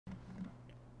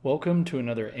Welcome to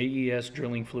another AES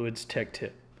Drilling Fluids Tech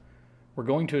Tip. We're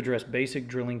going to address basic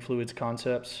drilling fluids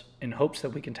concepts in hopes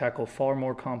that we can tackle far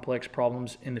more complex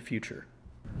problems in the future.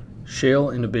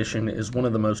 Shale inhibition is one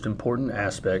of the most important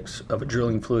aspects of a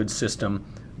drilling fluid system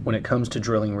when it comes to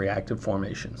drilling reactive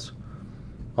formations.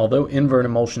 Although invert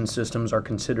emulsion systems are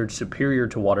considered superior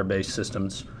to water-based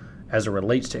systems as it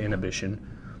relates to inhibition,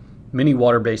 many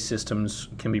water-based systems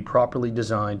can be properly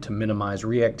designed to minimize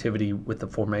reactivity with the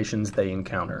formations they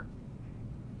encounter.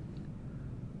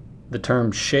 The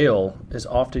term shale is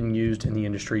often used in the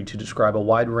industry to describe a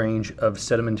wide range of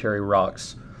sedimentary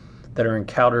rocks that are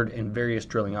encountered in various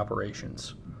drilling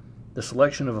operations. The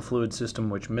selection of a fluid system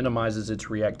which minimizes its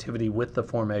reactivity with the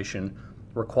formation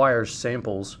requires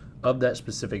samples of that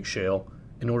specific shale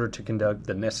in order to conduct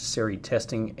the necessary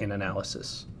testing and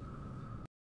analysis.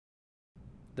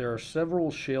 There are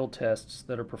several shale tests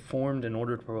that are performed in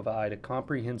order to provide a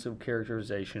comprehensive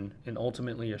characterization and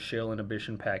ultimately a shale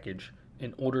inhibition package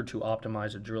in order to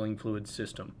optimize a drilling fluid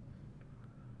system.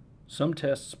 Some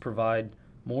tests provide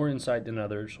more insight than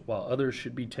others, while others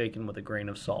should be taken with a grain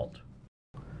of salt.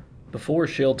 Before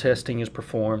shale testing is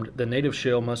performed, the native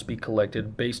shale must be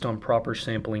collected based on proper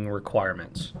sampling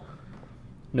requirements.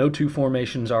 No two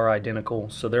formations are identical,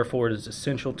 so therefore it is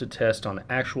essential to test on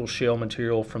actual shale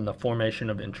material from the formation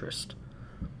of interest.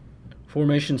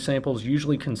 Formation samples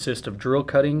usually consist of drill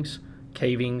cuttings,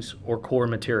 cavings, or core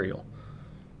material.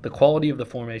 The quality of the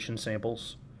formation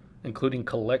samples, including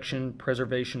collection,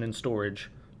 preservation, and storage,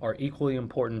 are equally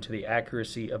important to the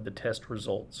accuracy of the test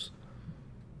results.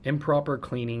 Improper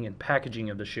cleaning and packaging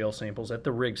of the shale samples at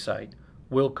the rig site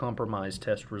will compromise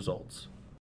test results.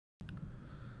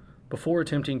 Before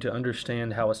attempting to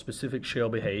understand how a specific shale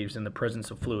behaves in the presence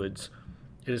of fluids,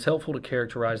 it is helpful to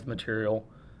characterize the material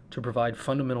to provide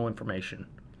fundamental information.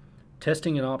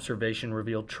 Testing and observation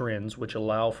reveal trends which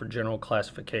allow for general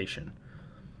classification.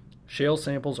 Shale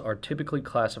samples are typically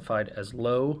classified as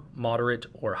low, moderate,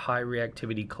 or high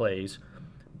reactivity clays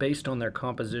based on their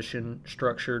composition,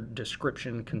 structure,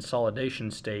 description, consolidation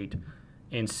state,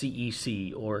 and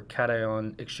CEC, or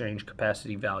cation exchange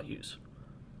capacity values.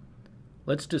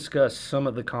 Let's discuss some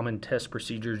of the common test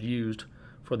procedures used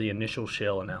for the initial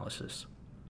shale analysis.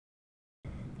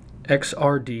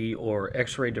 XRD, or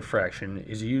X-ray diffraction,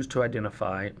 is used to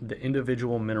identify the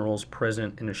individual minerals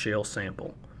present in a shale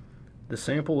sample. The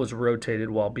sample is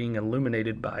rotated while being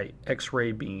illuminated by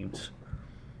X-ray beams.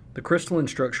 The crystalline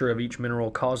structure of each mineral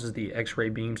causes the X-ray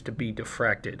beams to be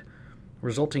diffracted,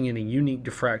 resulting in a unique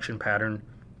diffraction pattern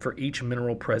for each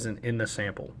mineral present in the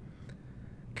sample.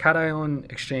 Cation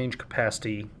exchange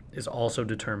capacity is also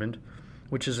determined,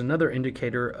 which is another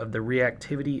indicator of the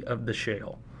reactivity of the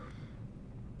shale.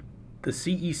 The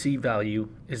CEC value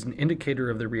is an indicator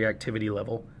of the reactivity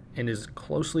level and is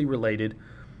closely related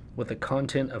with the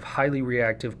content of highly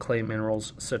reactive clay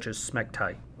minerals such as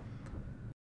smectite.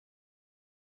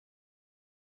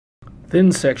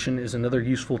 Thin section is another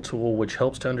useful tool which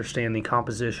helps to understand the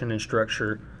composition and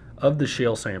structure of the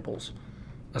shale samples.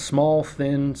 A small,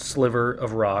 thin sliver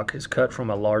of rock is cut from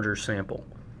a larger sample.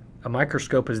 A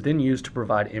microscope is then used to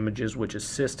provide images which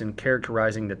assist in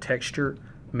characterizing the texture,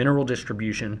 mineral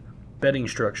distribution, bedding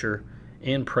structure,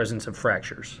 and presence of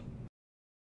fractures.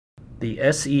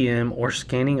 The SEM, or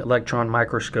scanning electron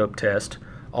microscope test,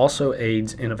 also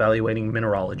aids in evaluating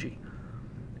mineralogy.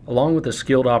 Along with a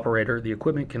skilled operator, the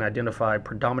equipment can identify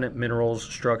predominant minerals,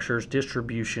 structures,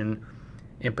 distribution,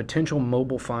 and potential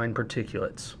mobile fine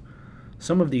particulates.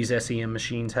 Some of these SEM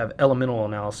machines have elemental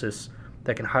analysis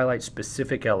that can highlight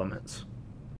specific elements.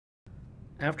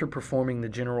 After performing the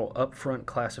general upfront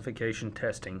classification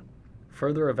testing,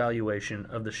 further evaluation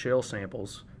of the shale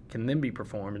samples can then be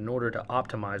performed in order to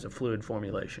optimize a fluid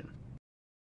formulation.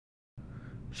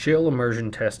 Shale immersion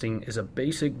testing is a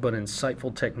basic but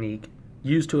insightful technique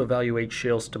used to evaluate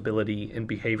shale stability and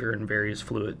behavior in various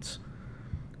fluids.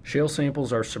 Shale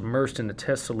samples are submersed in a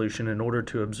test solution in order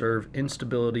to observe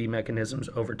instability mechanisms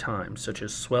over time, such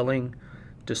as swelling,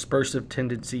 dispersive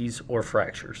tendencies, or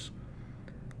fractures.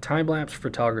 Time-lapse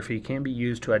photography can be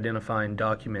used to identify and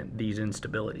document these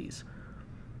instabilities.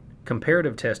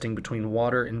 Comparative testing between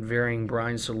water and varying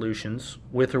brine solutions,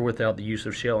 with or without the use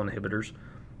of shale inhibitors,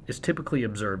 is typically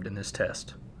observed in this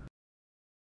test.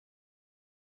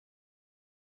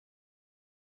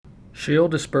 Shale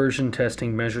dispersion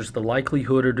testing measures the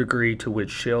likelihood or degree to which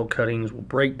shale cuttings will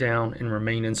break down and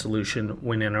remain in solution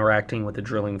when interacting with the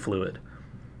drilling fluid.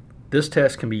 This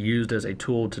test can be used as a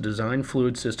tool to design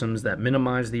fluid systems that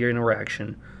minimize the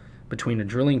interaction between the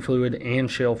drilling fluid and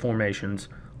shale formations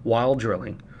while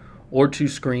drilling, or to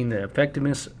screen the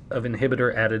effectiveness of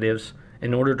inhibitor additives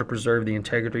in order to preserve the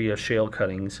integrity of shale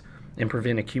cuttings and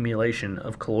prevent accumulation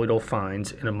of colloidal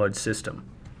fines in a mud system.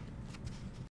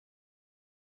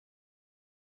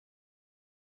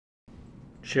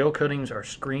 Shale cuttings are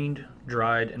screened,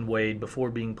 dried, and weighed before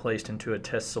being placed into a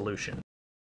test solution.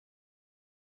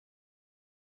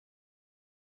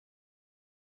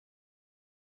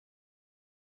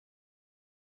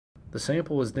 The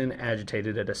sample is then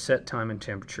agitated at a set time and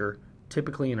temperature,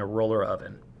 typically in a roller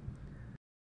oven.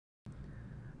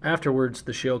 Afterwards,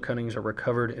 the shale cuttings are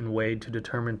recovered and weighed to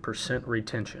determine percent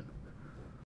retention.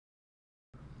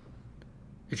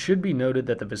 It should be noted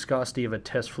that the viscosity of a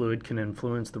test fluid can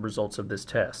influence the results of this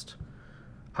test.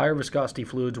 Higher viscosity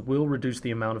fluids will reduce the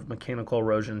amount of mechanical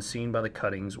erosion seen by the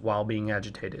cuttings while being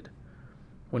agitated.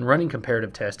 When running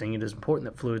comparative testing, it is important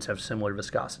that fluids have similar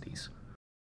viscosities.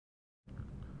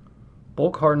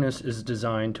 Bulk hardness is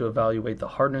designed to evaluate the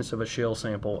hardness of a shale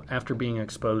sample after being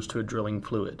exposed to a drilling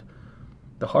fluid.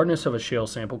 The hardness of a shale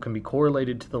sample can be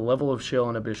correlated to the level of shale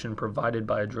inhibition provided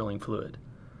by a drilling fluid.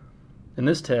 In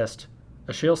this test,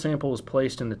 a shale sample is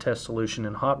placed in the test solution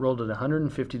and hot rolled at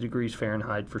 150 degrees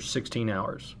Fahrenheit for 16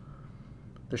 hours.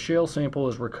 The shale sample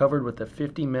is recovered with a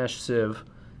 50 mesh sieve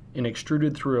and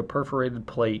extruded through a perforated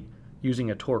plate using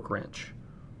a torque wrench.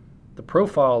 The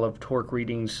profile of torque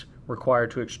readings required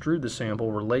to extrude the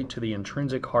sample relate to the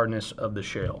intrinsic hardness of the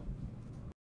shale.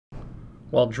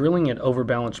 While drilling at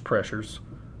overbalanced pressures,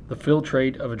 the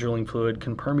filtrate of a drilling fluid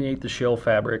can permeate the shale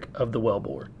fabric of the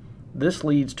wellbore. This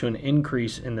leads to an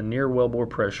increase in the near wellbore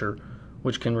pressure,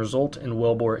 which can result in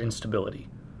wellbore instability.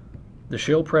 The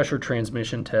shale pressure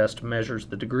transmission test measures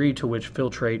the degree to which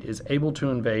filtrate is able to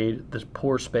invade the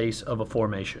pore space of a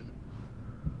formation.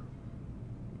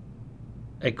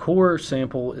 A core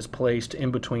sample is placed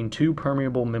in between two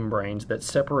permeable membranes that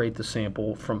separate the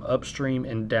sample from upstream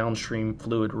and downstream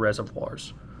fluid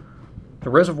reservoirs. The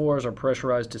reservoirs are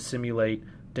pressurized to simulate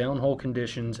downhole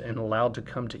conditions and allowed to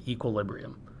come to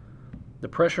equilibrium. The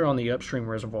pressure on the upstream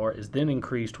reservoir is then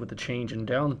increased with the change in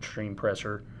downstream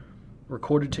pressure,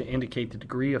 recorded to indicate the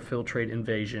degree of filtrate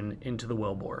invasion into the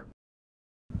wellbore.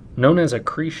 Known as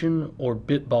accretion or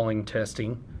bitballing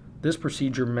testing, this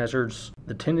procedure measures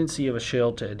the tendency of a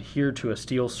shale to adhere to a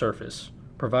steel surface,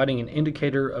 providing an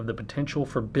indicator of the potential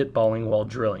for bitballing while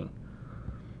drilling.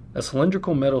 A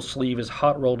cylindrical metal sleeve is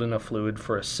hot rolled in a fluid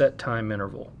for a set time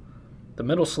interval. The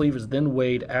metal sleeve is then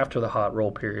weighed after the hot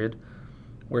roll period,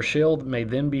 where shale may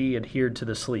then be adhered to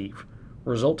the sleeve,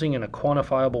 resulting in a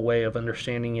quantifiable way of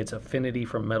understanding its affinity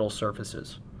for metal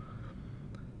surfaces.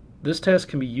 This test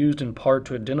can be used in part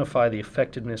to identify the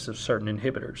effectiveness of certain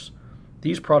inhibitors.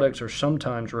 These products are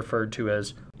sometimes referred to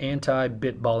as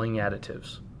anti-bitballing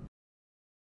additives.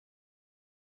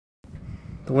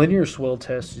 The linear swell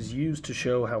test is used to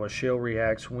show how a shale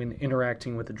reacts when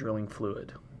interacting with a drilling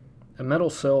fluid. A metal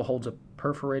cell holds a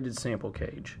perforated sample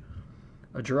cage.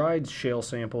 A dried shale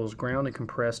sample is ground and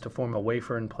compressed to form a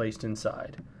wafer and placed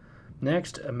inside.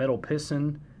 Next, a metal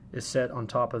piston is set on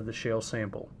top of the shale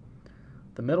sample.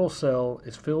 The metal cell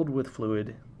is filled with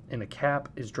fluid and a cap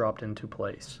is dropped into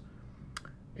place.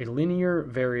 A linear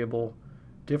variable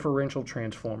differential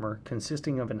transformer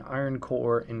consisting of an iron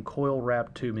core and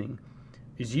coil-wrapped tubing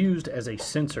is used as a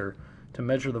sensor to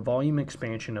measure the volume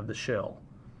expansion of the shell.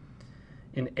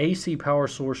 An AC power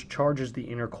source charges the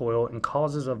inner coil and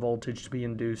causes a voltage to be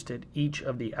induced at each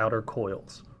of the outer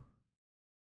coils.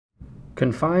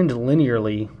 Confined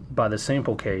linearly by the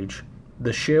sample cage,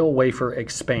 the shale wafer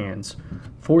expands,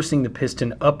 forcing the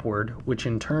piston upward, which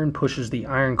in turn pushes the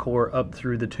iron core up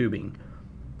through the tubing.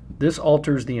 This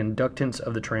alters the inductance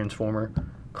of the transformer,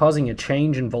 causing a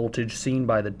change in voltage seen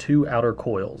by the two outer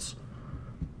coils.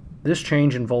 This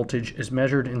change in voltage is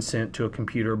measured and sent to a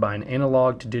computer by an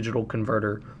analog to digital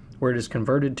converter, where it is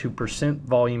converted to percent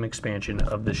volume expansion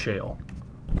of the shale.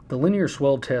 The linear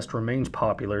swell test remains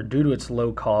popular due to its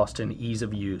low cost and ease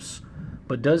of use,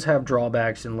 but does have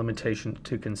drawbacks and limitations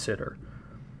to consider.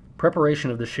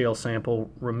 Preparation of the shale sample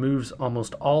removes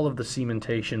almost all of the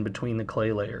cementation between the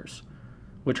clay layers,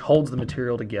 which holds the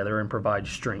material together and provides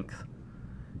strength.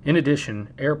 In addition,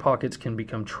 air pockets can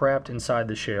become trapped inside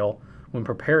the shale when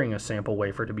preparing a sample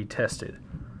wafer to be tested.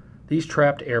 These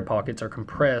trapped air pockets are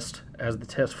compressed as the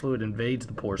test fluid invades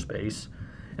the pore space,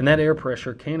 and that air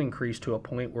pressure can increase to a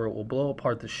point where it will blow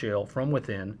apart the shale from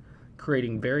within,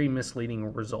 creating very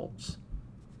misleading results.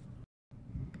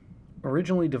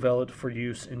 Originally developed for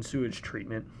use in sewage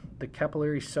treatment, the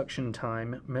capillary suction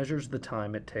time measures the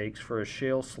time it takes for a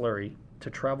shale slurry to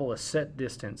travel a set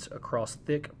distance across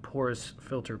thick, porous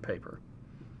filter paper.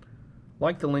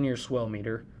 Like the linear swell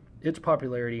meter, its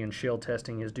popularity in shale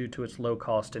testing is due to its low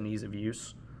cost and ease of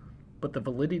use, but the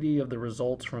validity of the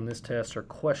results from this test are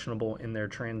questionable in their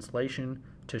translation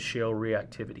to shale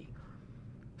reactivity.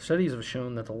 Studies have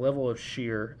shown that the level of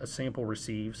shear a sample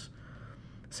receives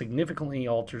significantly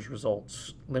alters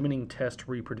results, limiting test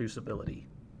reproducibility.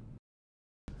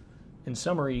 In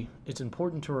summary, it's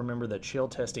important to remember that shale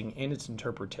testing and its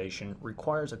interpretation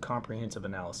requires a comprehensive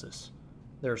analysis.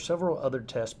 There are several other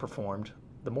tests performed.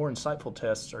 The more insightful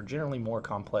tests are generally more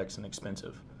complex and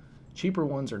expensive. Cheaper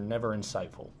ones are never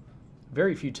insightful.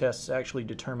 Very few tests actually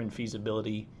determine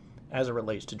feasibility as it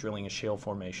relates to drilling a shale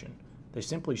formation. They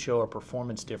simply show a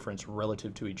performance difference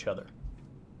relative to each other.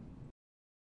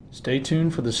 Stay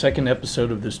tuned for the second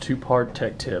episode of this two-part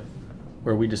tech tip,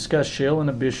 where we discuss shale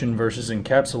inhibition versus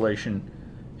encapsulation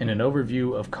and an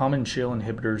overview of common shale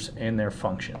inhibitors and their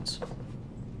functions.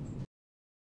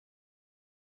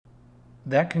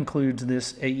 That concludes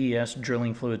this AES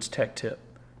drilling fluids tech tip.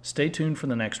 Stay tuned for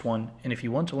the next one, and if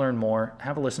you want to learn more,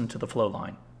 have a listen to the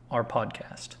Flowline, our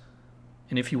podcast.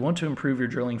 And if you want to improve your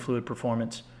drilling fluid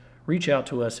performance, reach out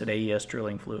to us at AES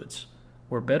Drilling Fluids,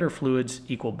 where better fluids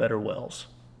equal better wells.